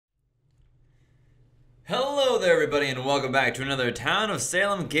Hello there everybody and welcome back to another Town of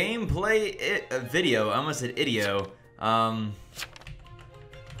Salem gameplay video. I almost said idio.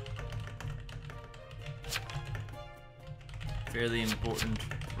 Fairly important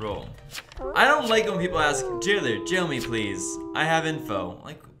role. I don't like when people ask, Jailer, jail me please. I have info.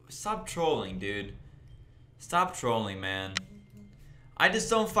 Like, stop trolling, dude. Stop trolling, man. I just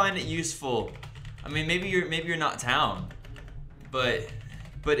don't find it useful. I mean, maybe you're not town, but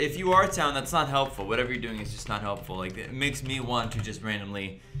if you are town, that's not helpful. Whatever you're doing is just not helpful. Like, it makes me want to just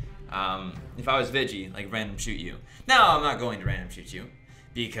randomly, if I was Vigi, like random shoot you. Now, I'm not going to random shoot you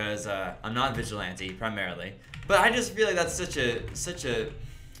because I'm not vigilante primarily. But I just feel like that's such a.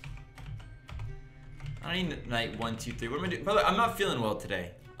 I need night 1, 2, 3. What am I doing? Brother, I'm not feeling well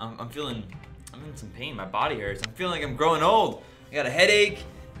today. I'm in some pain. My body hurts. I'm feeling like I'm growing old. I got a headache.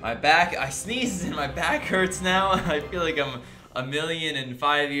 My back. I sneezed and my back hurts now. I feel like I'm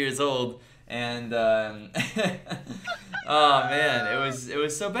 1,005 years old, and oh man, it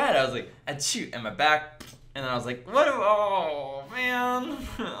was so bad. I was like, achoo, and my back, and then I was like, what? Oh man,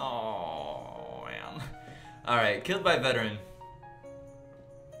 oh man. All right, killed by veteran.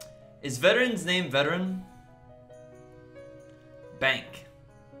 Is veteran's name veteran? Bank.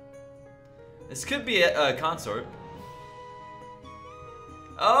 This could be a consort.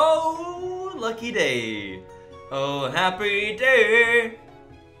 Oh, lucky day. Oh, happy day!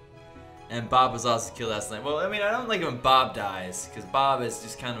 And Bob was also killed last night. Well, I mean, I don't like it when Bob dies, because Bob is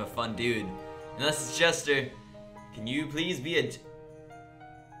just kind of a fun dude. Unless it's Jester. Can you please be a...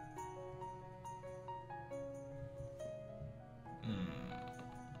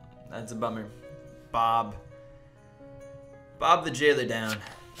 That's a bummer. Bob the jailer down.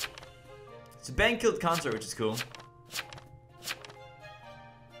 So Bang killed Consort, which is cool.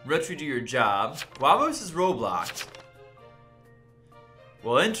 Retro do your job. Guavos is Roblox.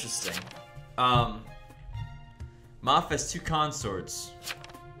 Well, interesting. Moff has 2 consorts.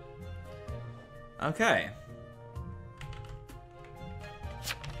 Okay.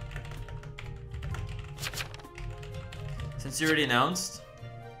 Since you already announced.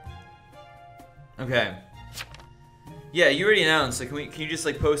 Okay. Yeah, you already announced. So can you just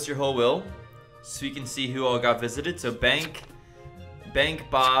like post your whole will, so we can see who all got visited? So Bank,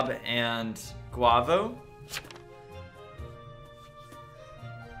 Bob, and Guavo.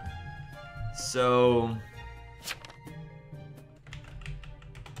 So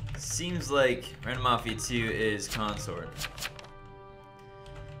seems like Random Mafia 2 is consort.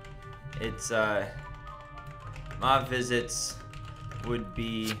 It's mob visits would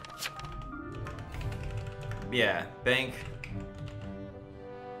be, yeah, Bank,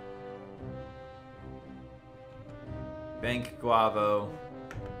 Guavo,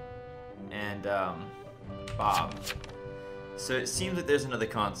 and Bob. So it seems like there's another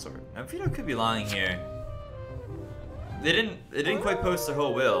consort. Now Vito could be lying here. They didn't quite post their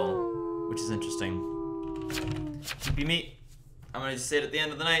whole will, which is interesting. TP meet. I'm gonna just say it at the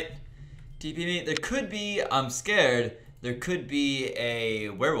end of the night. TP meet. There could be, I'm scared, there could be a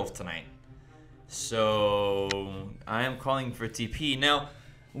werewolf tonight. So I am calling for TP. Now,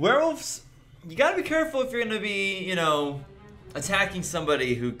 werewolves, you gotta be careful if you're gonna be, you know, attacking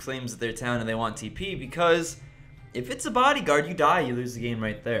somebody who claims that they're town and they want TP, because if it's a bodyguard, you die, you lose the game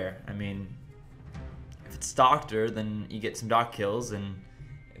right there. I mean, if it's Doctor, then you get some doc kills, and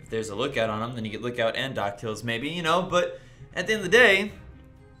if there's a lookout on him, then you get lookout and doc kills maybe, you know, but at the end of the day,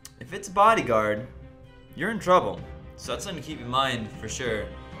 if it's a bodyguard, you're in trouble. So that's something to keep in mind for sure.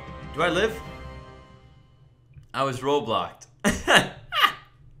 Do I live? I was roadblocked.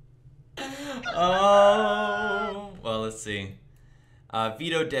 Oh, well, let's see.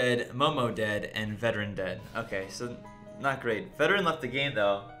 Vito dead, Momo dead, and Veteran dead. Okay, so not great. Veteran left the game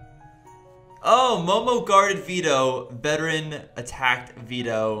though. Oh, Momo guarded Vito. Veteran attacked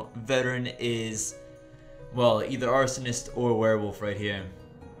Vito. Veteran is, well, either arsonist or werewolf right here.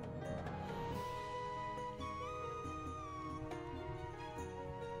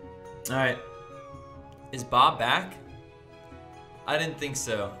 Alright. Is Bob back? I didn't think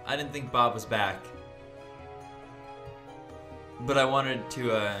so. I didn't think Bob was back. But I wanted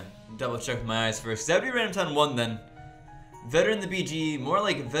to double check with my eyes first. That'd be Random Town 1 then. Veteran the BG, more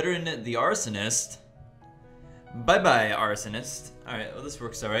like Veteran the Arsonist. Bye-bye, Arsonist. Alright, well this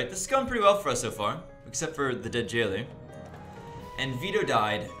works alright. This is going pretty well for us so far. Except for the dead jailer. And Vito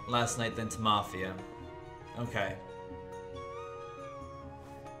died last night then to Mafia. Okay.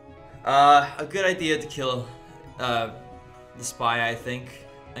 A good idea to kill the spy, I think.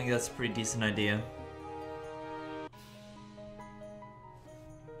 I think that's a pretty decent idea.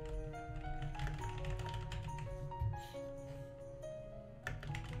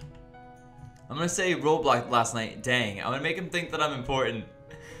 I'm gonna say roadblock last night. Dang, I'm gonna make him think that I'm important.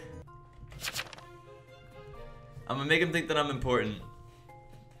 I'm gonna make him think that I'm important.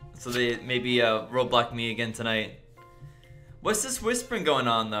 So they maybe roadblock me again tonight. What's this whispering going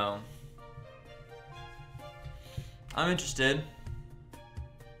on though? I'm interested.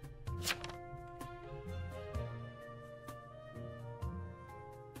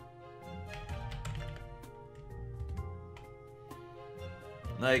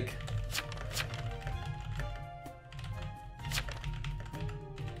 Like,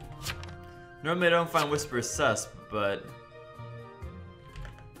 normally I don't find whispers sus, but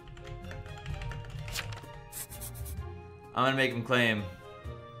I'm gonna make him claim.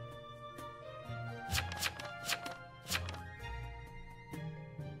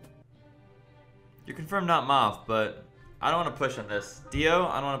 You're confirmed not Moth, but I don't want to push on this. Dio,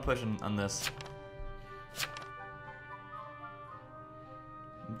 I don't want to push on this.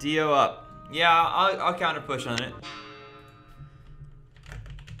 Dio up. Yeah, I'll counter push on it.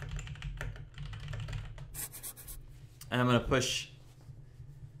 And I'm gonna push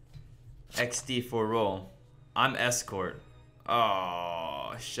XD for roll. I'm escort.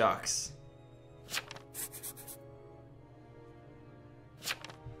 Oh, shucks.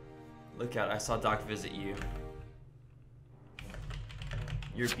 Look out, I saw Doc visit you.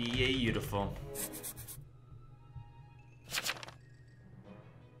 You're beautiful.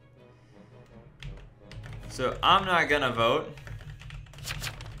 So I'm not gonna vote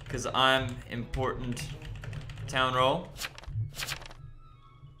because I'm important town roll.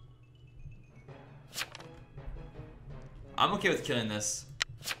 I'm okay with killing this.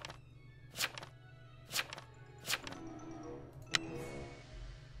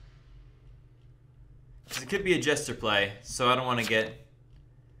 Because it could be a jester play, so I don't want to get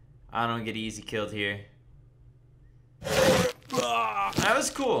easy killed here. That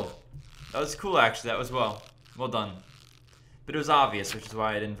was cool. That was cool, actually. That was well done. But it was obvious, which is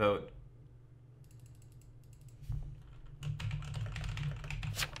why I didn't vote.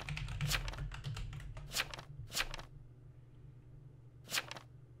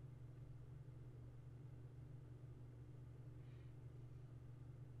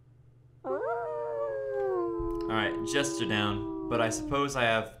 Alright, Jester down. But I suppose I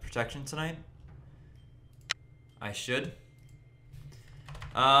have protection tonight? I should.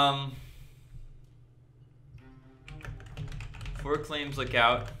 4 claims, look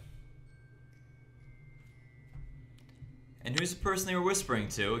out. And who's the person they were whispering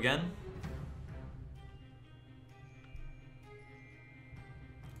to again?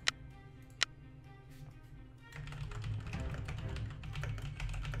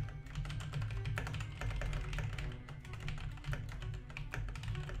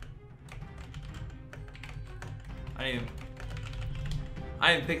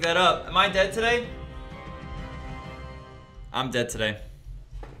 I didn't pick that up. Am I dead today? I'm dead today.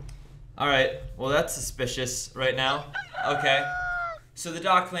 Alright, well that's suspicious right now. Okay. So the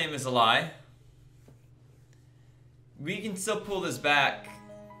Doc claim is a lie. We can still pull this back.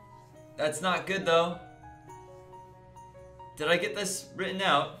 That's not good though. Did I get this written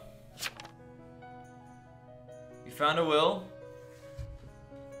out? You found a will?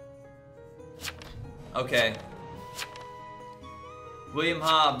 Okay. William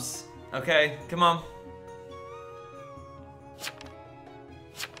Hobbs. Okay, come on.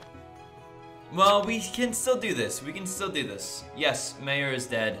 Well, we can still do this. We can still do this. Yes, Mayor is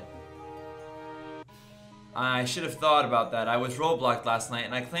dead. I should have thought about that. I was roadblocked last night,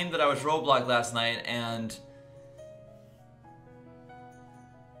 and I claimed that I was roadblocked last night, and...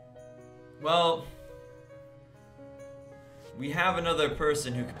 well... we have another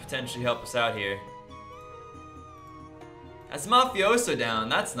person who could potentially help us out here. That's Mafioso down.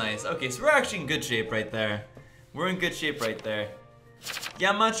 That's nice. Okay, so we're actually in good shape right there. We're in good shape right there.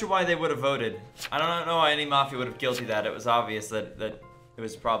 Yeah, I'm not sure why they would have voted. I don't know why any Mafia would have guilty that. It was obvious that it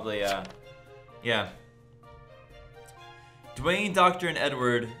was probably, yeah. Dwayne, Doctor, and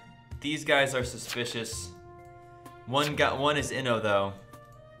Edward. These guys are suspicious. One is Inno, though.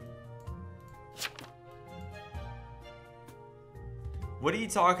 What are you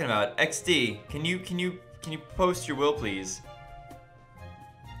talking about? XD, can you post your will, please?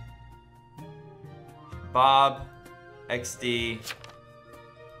 Bob, XD,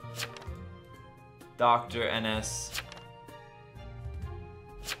 Dr. NS.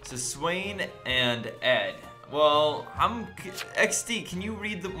 So Swain and Ed. Well, XD, can you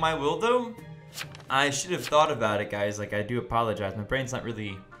read my will though? I should have thought about it, guys. Like, I do apologize. My brain's not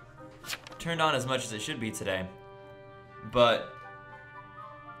really turned on as much as it should be today. But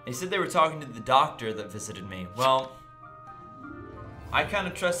they said they were talking to the doctor that visited me. Well, I kind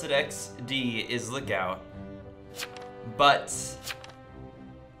of trust that XD is Lookout, but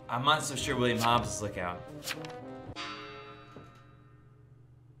I'm not so sure William Hobbs is Lookout.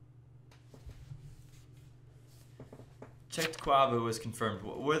 Checked Quavo was confirmed.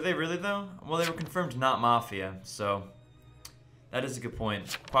 Were they really though? Well, they were confirmed not Mafia, so that is a good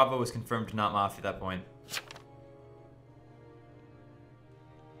point. Quavo was confirmed not Mafia at that point.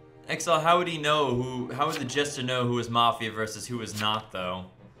 XL, how would he know who? How would the Jester know who was Mafia versus who was not though?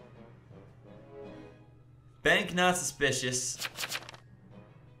 Bank not suspicious.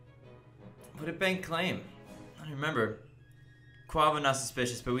 What did Bank claim? I don't remember. Quavo not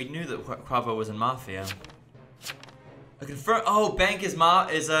suspicious, but we knew that Quavo was in Mafia. I confirm. Oh, Bank is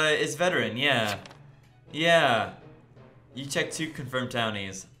veteran. Yeah, yeah. You checked 2 confirmed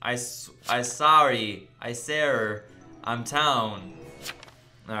townies. I sorry. I sir. I'm town.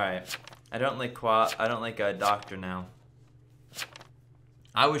 All right. I don't like Doctor now.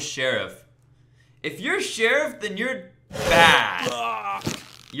 I was sheriff. If you're sheriff, then you're bad.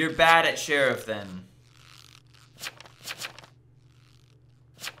 You're bad at sheriff then.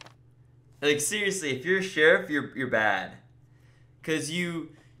 Like seriously, if you're a sheriff, you're bad. Cause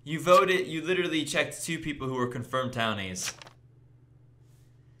you voted, you literally checked 2 people who were confirmed townies.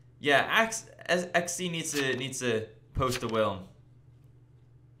 Yeah, XC needs to post a will.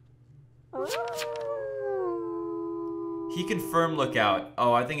 He confirmed Lookout.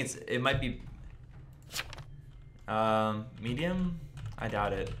 Oh, I think it might be medium? I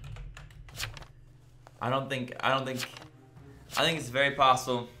doubt it. I think it's very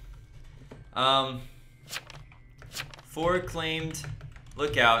possible. 4 claimed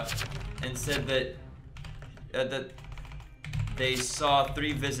Lookout and said that that they saw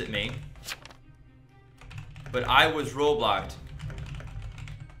 3 visit me, but I was roadblocked,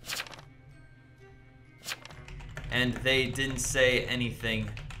 and they didn't say anything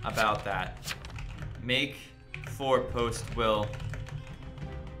about that. Make 4 post will,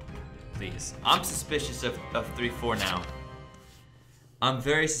 please. I'm suspicious of 3-4 now. I'm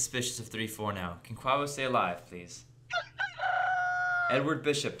very suspicious of 3-4 now. Can Quavo stay alive, please? Edward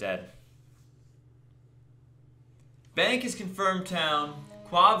Bishop dead. Bank is confirmed town.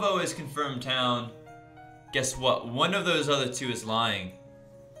 Quavo is confirmed town. Guess what? One of those other 2 is lying.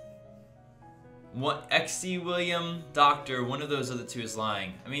 What? XC William, Doctor, one of those other 2 is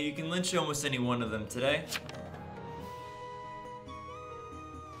lying. I mean, you can lynch almost any one of them today.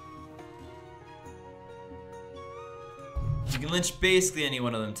 You can lynch basically any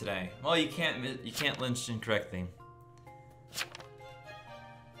one of them today. Well, you can't lynch incorrectly.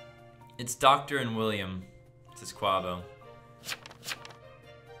 It's Doctor and William, says Quavo.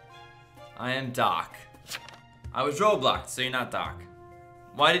 I am Doc. I was roadblocked, so you're not Doc.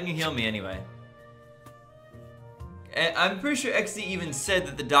 Why didn't you heal me anyway? And I'm pretty sure XD even said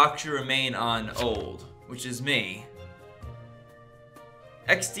that the Doc should remain on old, which is me.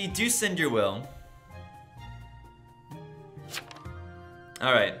 XD, do send your will.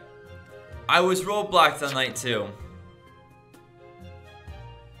 Alright. I was roadblocked on night 2.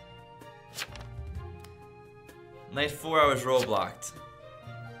 Night 4 I was roadblocked.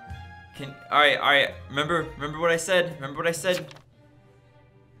 Alright. Remember what I said? Remember what I said?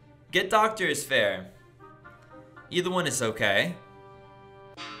 Get Doctor is fair. Either one is okay.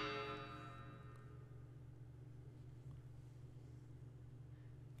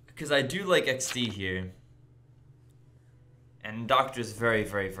 Because I do like XD here. And Doctor's very,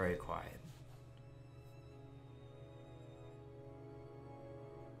 very, very quiet.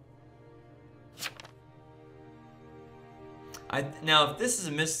 Now, if this is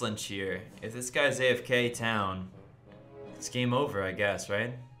a mislynch here, if this guy's AFK town, it's game over, I guess,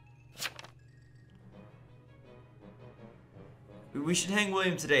 right? We should hang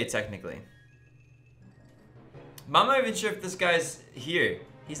William today, technically. But I'm not even sure if this guy's here.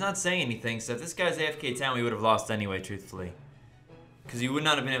 He's not saying anything, so if this guy's AFK town, we would have lost anyway, truthfully. Because you would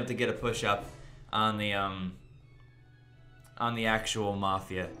not have been able to get a push up on the actual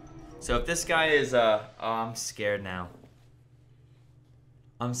Mafia. So if this guy is, oh, I'm scared now.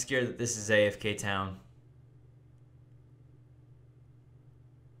 I'm scared that this is AFK town.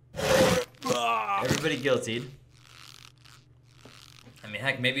 Everybody guiltied. I mean,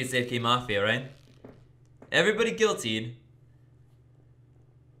 heck, maybe it's AFK Mafia, right? Everybody guiltied.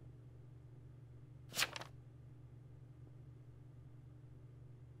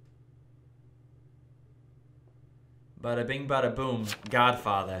 Bada bing, bada boom.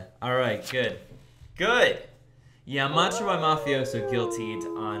 Godfather. Alright, good. Good! Yeah, I'm not sure why Mafioso guiltied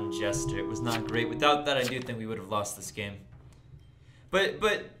on Jester. It was not great. Without that, I do think we would have lost this game. But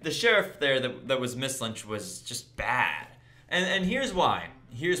the sheriff there that was mislynched was just bad. And here's why.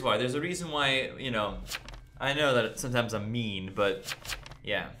 Here's why. There's a reason why, you know, I know that sometimes I'm mean, but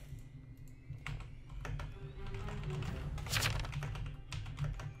yeah.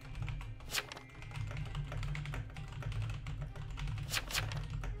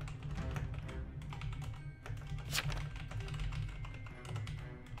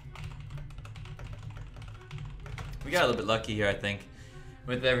 We got a little bit lucky here, I think,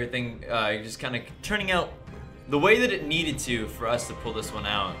 with everything just kind of turning out the way that it needed to for us to pull this one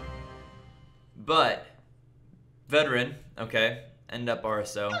out. But veteran, okay, end up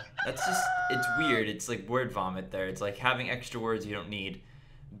RSO. That's just, it's weird. It's like word vomit there. It's like having extra words you don't need.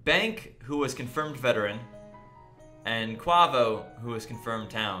 Bank, who was confirmed veteran, and Quavo, who was confirmed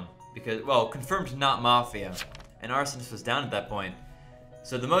town, because, well, confirmed not mafia, and arsonist was down at that point.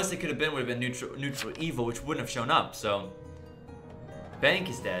 So the most it could have been would have been neutral evil, which wouldn't have shown up. So Bank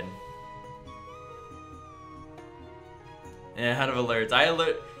is dead. And out of alerts,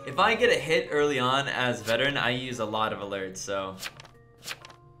 if I get a hit early on as veteran, I use a lot of alerts. So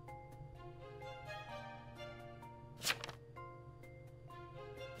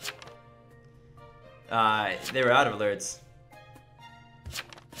they were out of alerts.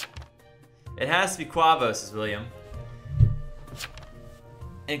 It has to be Quavo, says William.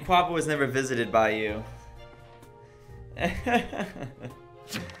 And Quavo was never visited by you.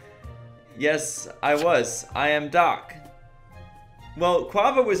 Yes, I was. I am Doc. Well,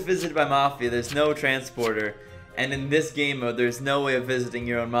 Quavo was visited by Mafia. There's no transporter. And in this game mode, there's no way of visiting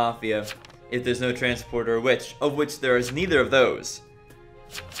your own Mafia if there's no transporter, of which there is neither of those.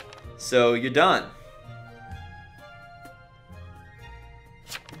 So you're done.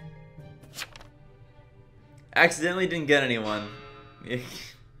 Accidentally didn't get anyone.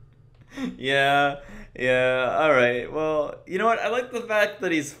 Yeah, alright. Well, you know what? I like the fact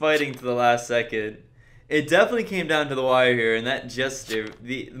that he's fighting to the last second. It definitely came down to the wire here, and that Jester,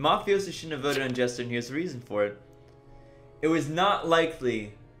 the Mafioso shouldn't have voted on Jester, and here's the reason for it. It was not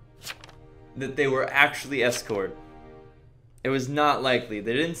likely that they were actually escort. It was not likely.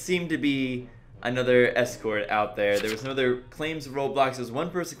 There didn't seem to be another escort out there. There was no other claims of roadblocks. There was one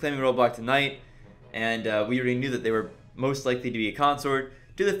person claiming roadblock tonight, and we already knew that they were most likely to be a consort,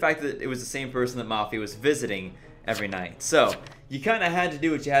 due to the fact that it was the same person that Mafia was visiting every night. So you kind of had to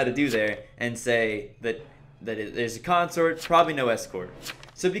do what you had to do there and say that there's a consort, probably no escort.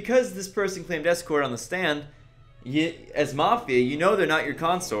 So because this person claimed escort on the stand, as Mafia, you know they're not your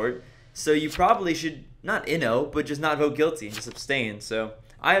consort, so you probably should not but just not vote guilty and just abstain. So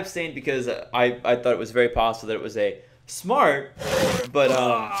I abstained because I thought it was very possible that it was a smart but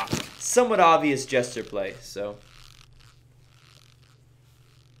somewhat obvious Jester play. So.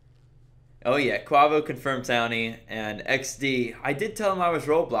 Oh yeah, Quavo confirmed Townie, and XD. I did tell him I was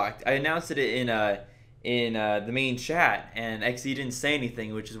roadblocked. I announced it in the main chat, and XD didn't say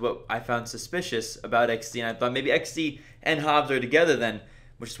anything, which is what I found suspicious about XD. And I thought maybe XD and Hobbs are together then,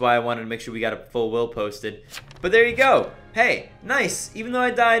 which is why I wanted to make sure we got a full will posted. But there you go. Hey, nice. Even though I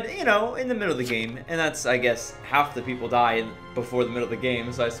died, you know, in the middle of the game, and that's, I guess, half the people die before the middle of the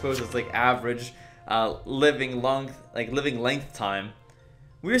game. So I suppose it's like average living length time.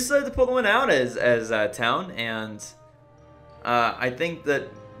 We were still able to pull the one out as Town, and I think that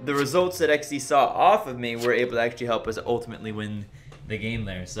the results that XD saw off of me were able to actually help us ultimately win the game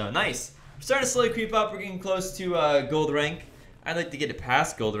there. So nice. We're starting to slowly creep up. We're getting close to gold rank. I'd like to get it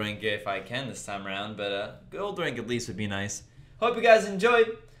past gold rank if I can this time around, but gold rank at least would be nice. Hope you guys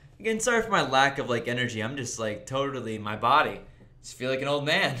enjoyed. Again, sorry for my lack of energy. I'm just totally my body. Just feel like an old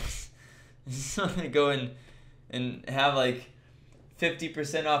man. Just want to go and have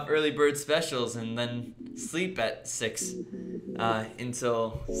 50% off early bird specials and then sleep at 6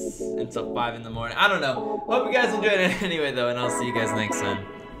 until 5 in the morning. I don't know. Hope you guys enjoyed it anyway though, and I'll see you guys next time.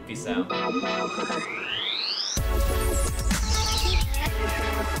 Peace out.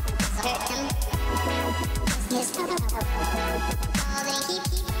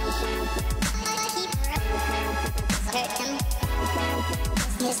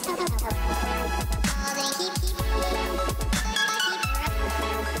 Yes.